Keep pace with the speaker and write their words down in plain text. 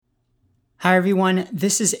Hi, everyone.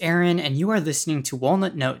 This is Aaron, and you are listening to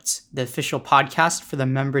Walnut Notes, the official podcast for the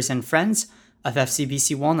members and friends of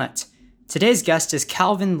FCBC Walnut. Today's guest is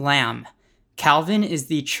Calvin Lamb. Calvin is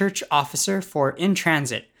the church officer for In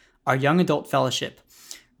Transit, our young adult fellowship.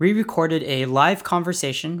 We recorded a live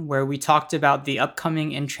conversation where we talked about the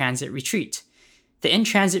upcoming In Transit retreat. The In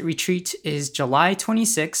Transit retreat is July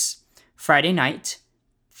 26th, Friday night,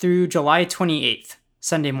 through July 28th,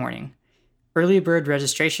 Sunday morning. Early bird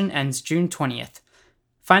registration ends June 20th.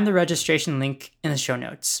 Find the registration link in the show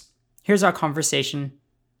notes. Here's our conversation.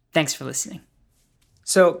 Thanks for listening.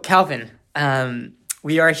 So, Calvin,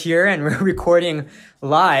 we are here and we're recording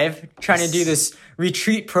live, trying to do this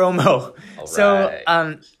retreat promo. All So,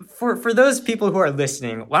 right. for those people who are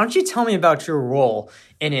listening, why don't you tell me about your role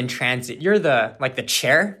in Transit? You're the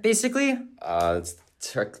chair, basically.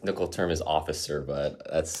 Technical term is officer, but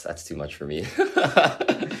that's too much for me.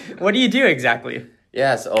 What do you do exactly?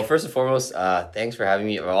 Yeah, so first and foremost, thanks for having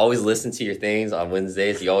me. I always listen to your things on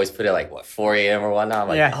Wednesdays. You always put it 4 a.m. or whatnot. I'm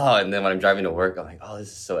like, Yeah. oh, and then when I'm driving to work, I'm like, oh, this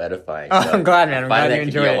is so edifying. Oh, So I'm glad, man. I'm I find glad that you could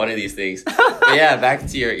enjoy be it. on one of these things. But yeah, back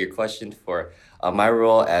to your question for my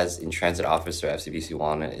role as In Transit officer at FCBC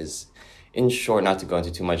Walnut is, in short, not to go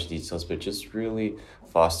into too much details, but just really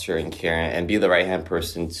foster and care and be the right-hand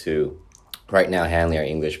person to, right now, Hanley, our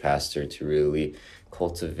English pastor, to really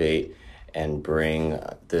cultivate and bring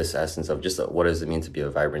this essence of just what does it mean to be a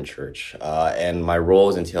vibrant church. And my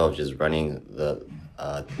roles entail just running the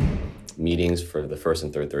meetings for the first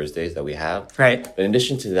and third Thursdays that we have. Right. But in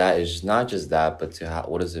addition to that, it's not just that, but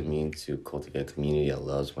what does it mean to cultivate a community that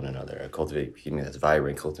loves one another, cultivate a community that's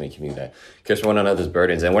vibrant, cultivate a community that cares for one another's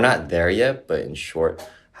burdens. And we're not there yet, but in short,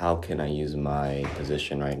 how can I use my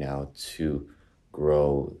position right now to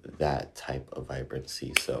grow that type of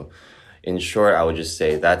vibrancy? So in short, I would just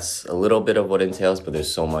say that's a little bit of what it entails, but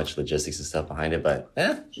there's so much logistics and stuff behind it, but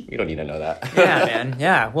you don't need to know that. Yeah, man.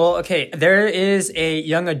 Yeah. Well, okay. There is a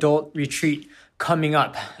young adult retreat coming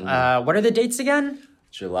up. What are the dates again?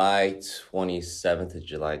 July 27th to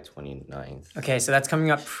July 29th. Okay, so that's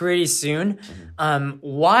coming up pretty soon.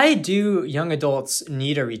 Why do young adults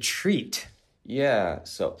need a retreat? Yeah,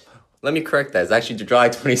 so let me correct that. It's actually July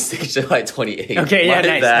 26th, July 28th. Okay,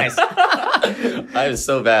 yeah, nice. I'm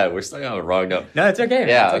so bad. We're starting on the wrong note. No, it's okay.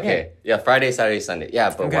 Yeah, It's okay. Yeah, Friday, Saturday, Sunday.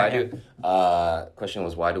 Yeah, but Okay, question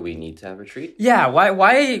was, why do we need to have a retreat? Yeah,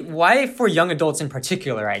 why for young adults in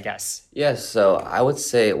particular, I guess? Yes, so I would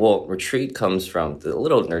say, well, retreat comes from the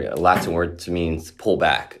little Latin word to mean to pull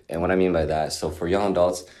back. And what I mean by that, so for young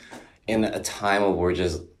adults, in a time of we're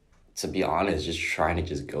just, to be honest, just trying to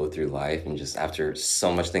just go through life and just after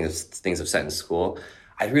so much things have set in school,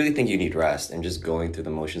 I really think you need rest and just going through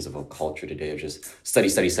the motions of a culture today of just study,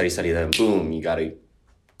 then boom, you got to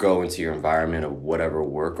go into your environment of whatever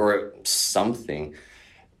work or something.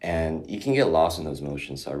 And you can get lost in those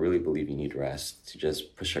motions. So I really believe you need rest to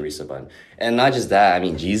just push a reset button. And not just that, I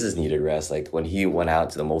mean, Jesus needed rest. Like when he went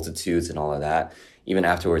out to the multitudes and all of that, even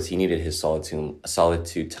afterwards, he needed his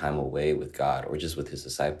solitude time away with God or just with his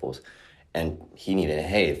disciples. And he needed,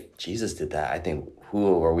 hey, if Jesus did that, I think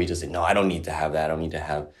who are we to say, no, I don't need to have that. I don't need to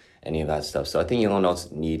have any of that stuff. So I think young adults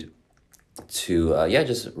need to,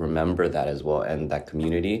 just remember that as well. And that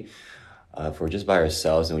community, if we're just by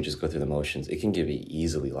ourselves and we just go through the motions, it can get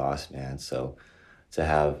easily lost, man. So to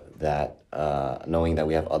have that, knowing that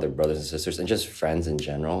we have other brothers and sisters and just friends in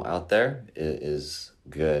general out there is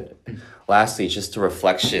good. Lastly, just a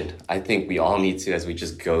reflection. I think we all need to, as we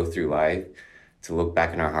just go through life, to look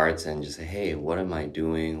back in our hearts and just say, hey, what am I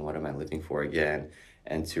doing? What am I living for again?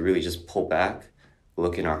 And to really just pull back,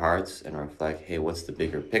 look in our hearts and reflect, hey, what's the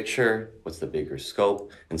bigger picture? What's the bigger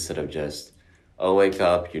scope? Instead of just, wake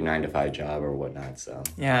up, your 9-to-5 job or whatnot. So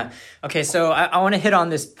Yeah. Okay, so I want to hit on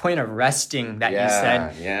this point of resting that you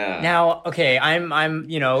said. Yeah. Now, okay, I'm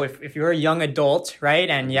if you're a young adult, right,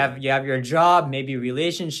 and you have your job, maybe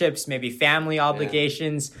relationships, maybe family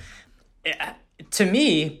obligations, to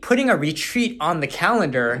me, putting a retreat on the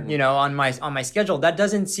calendar, on my schedule, that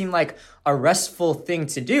doesn't seem like a restful thing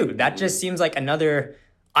to do. That just seems like another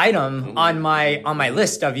item on my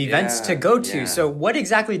list of events to go to. Yeah. So what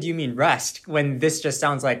exactly do you mean rest when this just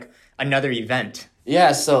sounds like another event?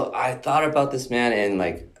 Yeah, so I thought about this, man,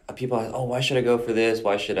 and people are, why should I go for this?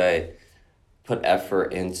 Why should I put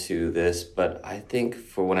effort into this? But I think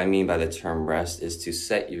for what I mean by the term rest is to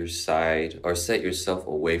set yourself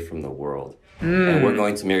away from the world. And we're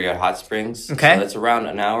going to Marriott Hot Springs. Okay. So that's around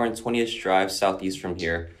an hour and 20-ish drive southeast from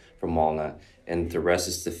here, from Walnut. And the rest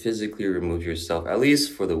is to physically remove yourself, at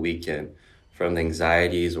least for the weekend, from the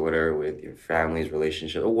anxieties or whatever with your family's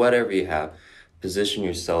relationship or whatever you have. Position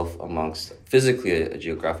yourself amongst physically a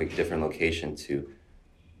geographic different location to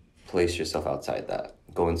place yourself outside that.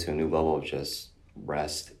 Go into a new level of just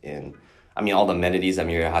rest in. I mean, all the amenities that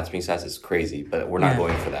Marriott Hot Springs has is crazy, but we're not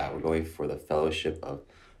going for that. We're going for the fellowship of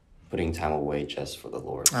putting time away just for the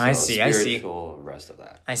Lord. So I see. Spiritual rest of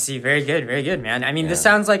that. I see. Very good, man. I mean, this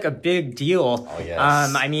sounds like a big deal. Oh, yes.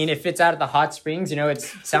 I mean, if it's out at the hot springs, you know, it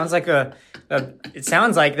sounds like it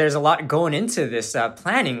sounds like there's a lot going into this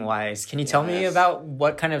planning wise. Can you tell me about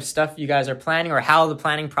what kind of stuff you guys are planning or how the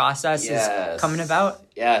planning process is coming about?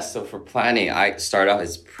 Yeah. So for planning, I start out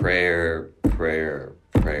as prayer.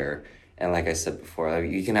 And like I said before,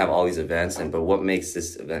 like, you can have all these events, but what makes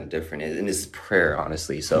this event different is prayer,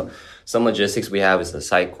 honestly. So some logistics we have is the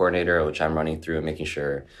site coordinator, which I'm running through and making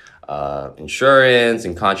sure insurance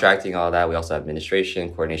and contracting, all that. We also have administration,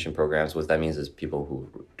 coordination programs. What that means is people who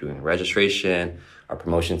are doing registration, our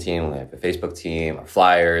promotion team, we have a Facebook team, our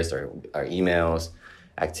flyers, our emails,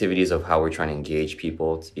 activities of how we're trying to engage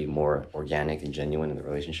people to be more organic and genuine in the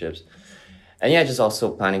relationships. And yeah, just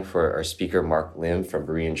also planning for our speaker, Mark Lim from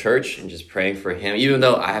Berean Church, and just praying for him, even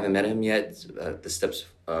though I haven't met him yet, the steps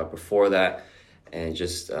before that, and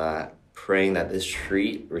just praying that this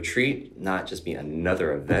retreat not just be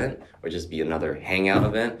another event or just be another hangout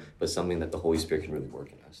event, but something that the Holy Spirit can really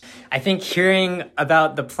work in us. I think hearing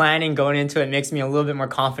about the planning going into it makes me a little bit more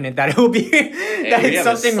confident that it will be that it's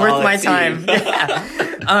something worth my time.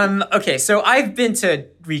 Yeah. Okay, so I've been to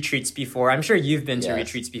retreats before. I'm sure you've been to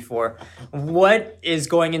retreats before. What is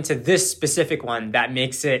going into this specific one that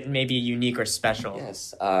makes it maybe unique or special?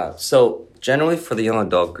 Yes. So generally for the young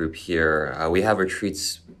adult group here, we have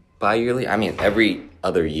retreats bi-yearly. I mean, every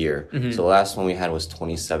other year. Mm-hmm. So the last one we had was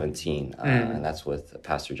 2017, and that's with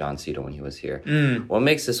Pastor John Cito when he was here. What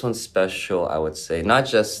makes this one special, I would say, not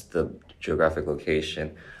just the geographic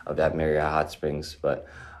location of that Marriott Hot Springs, but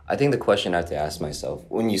I think the question I have to ask myself,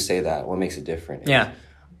 when you say that, what makes it different? Yeah.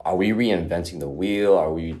 Are we reinventing the wheel?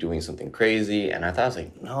 Are we doing something crazy? And I thought, I was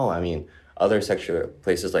like, no, I mean, other secular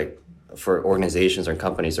places, like for organizations or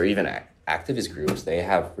companies or even activist groups, they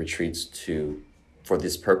have retreats for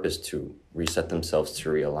this purpose to reset themselves, to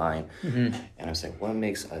realign. And I was like, what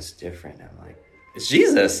makes us different? And I'm like, it's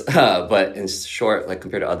Jesus. But in short, like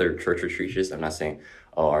compared to other church retreats, I'm not saying,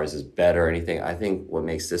 oh, ours is better or anything. I think what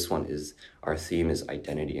makes this one is our theme is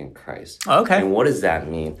identity in Christ. Oh, okay. And what does that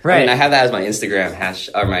mean? Right. I mean, I have that as my Instagram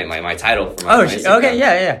or my title for my Instagram. Okay,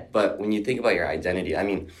 yeah. But when you think about your identity, I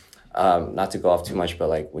mean, not to go off too much, but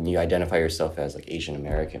like when you identify yourself as like Asian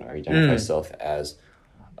American or identify yourself as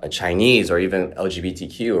a Chinese or even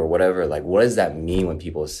LGBTQ or whatever, like what does that mean when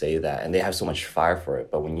people say that? And they have so much fire for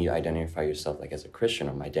it. But when you identify yourself like as a Christian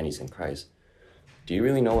or my identity's in Christ, do you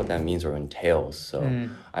really know what that means or entails? So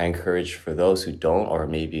I encourage for those who don't or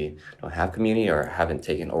maybe don't have community or haven't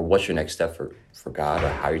taken, or what's your next step for God or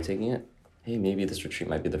how you're taking it, hey, maybe this retreat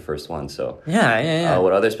might be the first one. So yeah.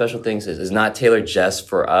 What other special things is not tailored just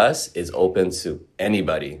for us, is open to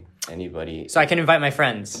anybody. So I can invite my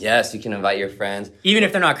friends. Yes, you can invite your friends. Even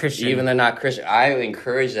if they're not Christian. Even if they're not Christian. I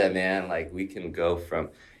encourage that, man. Like we can go from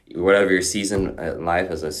whatever your season in life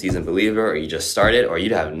as a seasoned believer, or you just started, or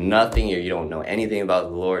you have nothing, or you don't know anything about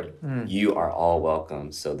the Lord, you are all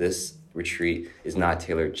welcome. So this retreat is not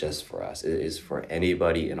tailored just for us. It is for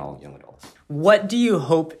anybody and all young adults. What do you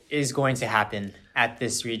hope is going to happen at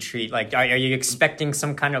this retreat? Like, are you expecting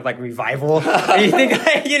some kind of like revival? Or you think,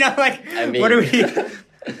 what are we...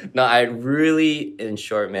 No, I really, in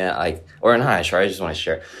short, man, I just want to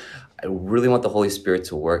share. I really want the Holy Spirit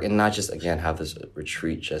to work and not just, again, have this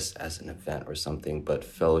retreat just as an event or something, but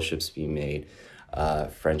fellowships be made,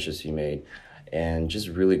 friendships be made, and just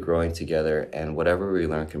really growing together. And whatever we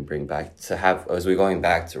learn can bring back to have, as we're going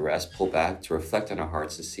back to rest, pull back, to reflect on our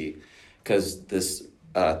hearts to see. Because this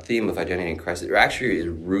theme of identity in Christ, it actually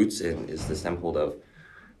roots in, is the template of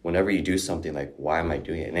whenever you do something, like, why am I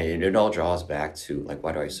doing it? And it all draws back to, like,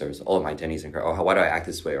 why do I serve? Oh, my identity's in Christ. Or why do I act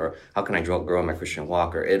this way? Or how can I grow in my Christian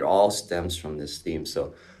walk? Or it all stems from this theme.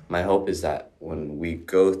 So my hope is that when we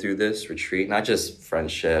go through this retreat, not just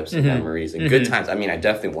friendships and memories and good times. I mean, I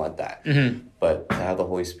definitely want that. But to have the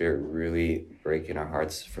Holy Spirit really break in our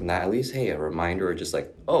hearts from that, at least, hey, a reminder, or just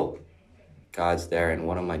like, oh, God's there, and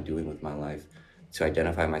what am I doing with my life to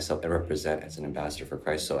identify myself and represent as an ambassador for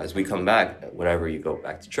Christ. So as we come back, whatever you go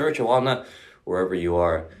back to church or Walnut, wherever you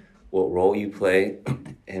are, what role you play,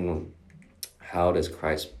 and how does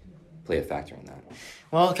Christ play a factor in that?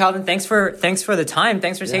 Well, Calvin, thanks for the time.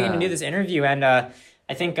 Thanks for taking to do this interview. And I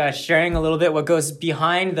think sharing a little bit what goes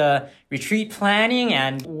behind the retreat planning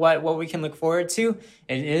and what we can look forward to.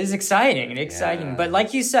 It is exciting. But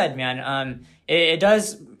like you said, man, it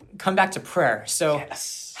does come back to prayer. So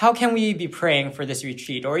how can we be praying for this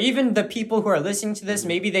retreat? Or even the people who are listening to this,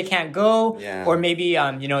 maybe they can't go, or maybe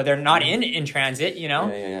they're not in transit.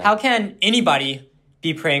 How can anybody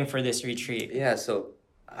be praying for this retreat? Yeah. So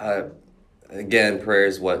again, prayer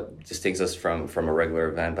is what distinguishes us from a regular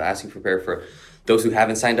event. But asking for prayer for those who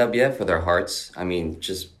haven't signed up yet, for their hearts. I mean,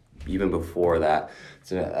 just even before that,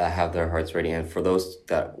 to have their hearts ready, and for those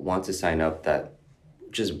that want to sign up, that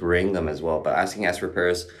just bring them as well. But ask for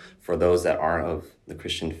prayers for those that aren't of the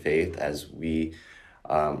Christian faith, as we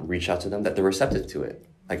reach out to them, that they're receptive to it.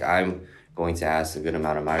 Like, I'm going to ask a good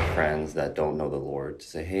amount of my friends that don't know the Lord to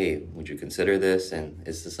say, hey, would you consider this? And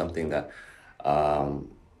is this something that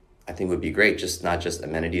I think would be great? Just not just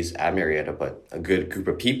amenities at Marietta, but a good group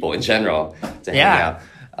of people in general to hang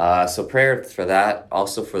out. So prayer for that.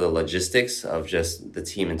 Also for the logistics of just the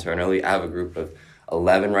team internally. I have a group of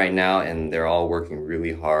 11 right now, and they're all working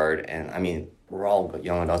really hard. And I mean, we're all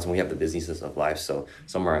young adults and we have the businesses of life. So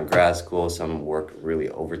some are in grad school, some work really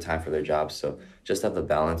overtime for their jobs. So just have the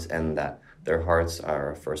balance, and that their hearts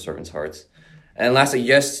are for servants' hearts. And lastly,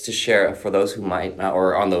 yes, to share for those who might not,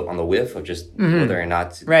 or on the whiff of just whether or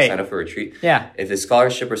not to sign up for a retreat. Yeah. If it's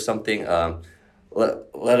scholarship or something,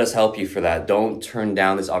 let us help you for that. Don't turn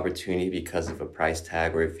down this opportunity because of a price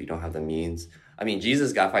tag or if you don't have the means. I mean,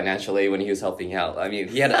 Jesus got financial aid when he was helping out. I mean,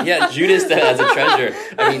 he had Judas as a treasurer.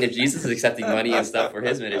 I mean, if Jesus is accepting money and stuff for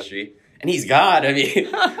his ministry, and he's God, I mean,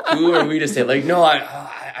 who are we to say, like, no,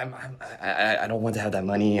 I don't want to have that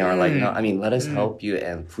money, or like, no, I mean, let us help you,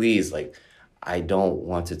 and please, like, I don't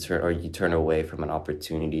want to turn away from an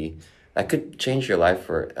opportunity that could change your life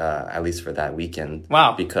for at least for that weekend.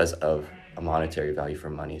 Wow. Because of a monetary value for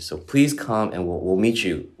money. So please come, and we'll meet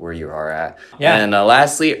you where you are at. Yeah. And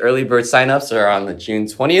lastly, early bird signups are on the June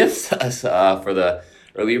 20th for the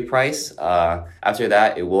earlier price. After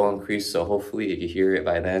that, it will increase. So hopefully, if you hear it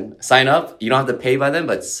by then, sign up. You don't have to pay by then,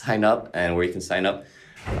 but sign up. And where you can sign up,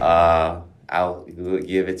 I'll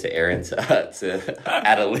give it to Aaron to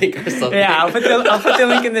add a link or something. Yeah, I'll put the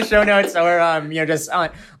link in the show notes, or just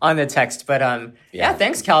on the text. But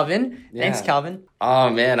thanks, Calvin. Yeah. Thanks, Calvin.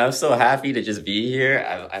 Oh man, I'm so happy to just be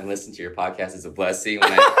here. I've listened to your podcast. It's a blessing.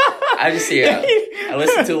 When I just see I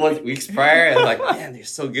listened to it weeks prior, and I'm like, man, they're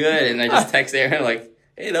so good. And I just text Aaron like,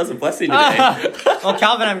 hey, that was a blessing today. Well,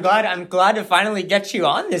 Calvin, I'm glad to finally get you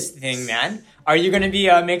on this thing, man. Are you going to be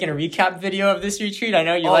making a recap video of this retreat? I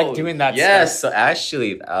know you like doing that yes, stuff. So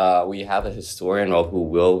actually, we have a historian who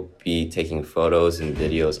will be taking photos and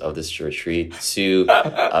videos of this retreat to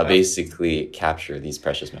basically capture these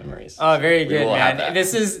precious memories. Oh, very good, man.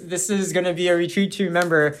 This is going to be a retreat to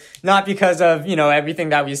remember, not because of, everything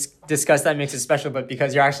that we discussed that makes it special, but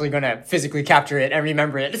because you're actually going to physically capture it and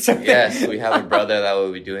remember it. Yes, we have a brother that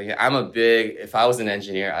will be doing it. If I was an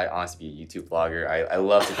engineer, I'd honestly be a YouTube vlogger. I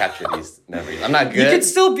love to capture these memories. I'm not good. You could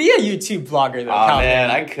still be a YouTube vlogger, though, Calvin.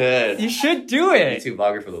 Man, I could. You should do it. YouTube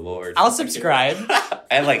vlogger for the Lord. I'll subscribe.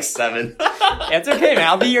 I have like 7. It's okay, man.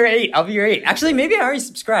 I'll be your 8. Actually, maybe I already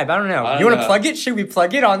subscribed. I don't know. You want to plug it? Should we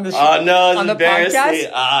plug it on the show? Oh, no, on the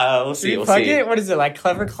podcast? We'll see. Should we plug it? What is it, like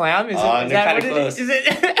Clever Clam? Is that what close. Is it?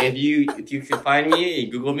 If you can find me,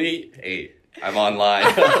 Google me, hey, I'm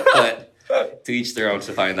online. But to each their own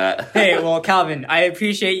to find that. Hey, well, Calvin, I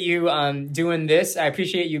appreciate you doing this. I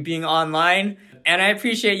appreciate you being online. And I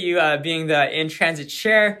appreciate you being the in-transit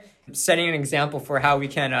chair, setting an example for how we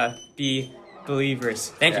can be believers.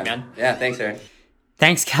 Thank you, man. Yeah, thanks, Aaron.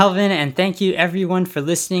 Thanks, Calvin, and thank you, everyone, for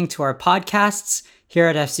listening to our podcasts here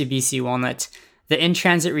at FCBC Walnut. The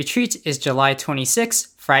in-transit retreat is July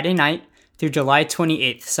 26th, Friday night, through July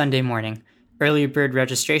 28th, Sunday morning. Early bird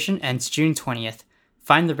registration ends June 20th.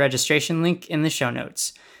 Find the registration link in the show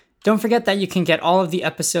notes. Don't forget that you can get all of the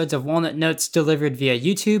episodes of Walnut Notes delivered via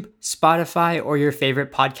YouTube, Spotify, or your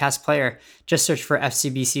favorite podcast player. Just search for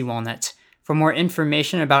FCBC Walnut. For more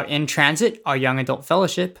information about In Transit, our young adult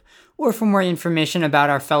fellowship, or for more information about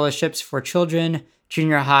our fellowships for children,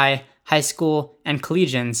 junior high, high school, and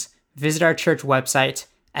collegians, visit our church website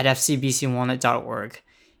at fcbcwalnut.org.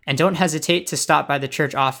 And don't hesitate to stop by the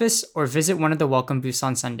church office or visit one of the welcome booths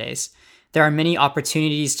on Sundays. There are many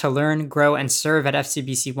opportunities to learn, grow, and serve at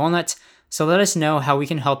FCBC Walnut, so let us know how we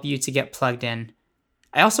can help you to get plugged in.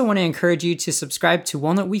 I also want to encourage you to subscribe to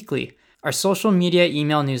Walnut Weekly, our social media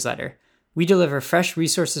email newsletter. We deliver fresh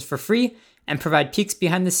resources for free and provide peeks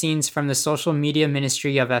behind the scenes from the social media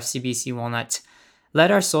ministry of FCBC Walnut.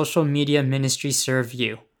 Let our social media ministry serve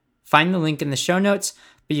you. Find the link in the show notes,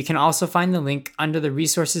 but you can also find the link under the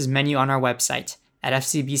resources menu on our website at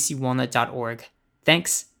fcbcwalnut.org.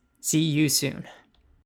 Thanks. See you soon.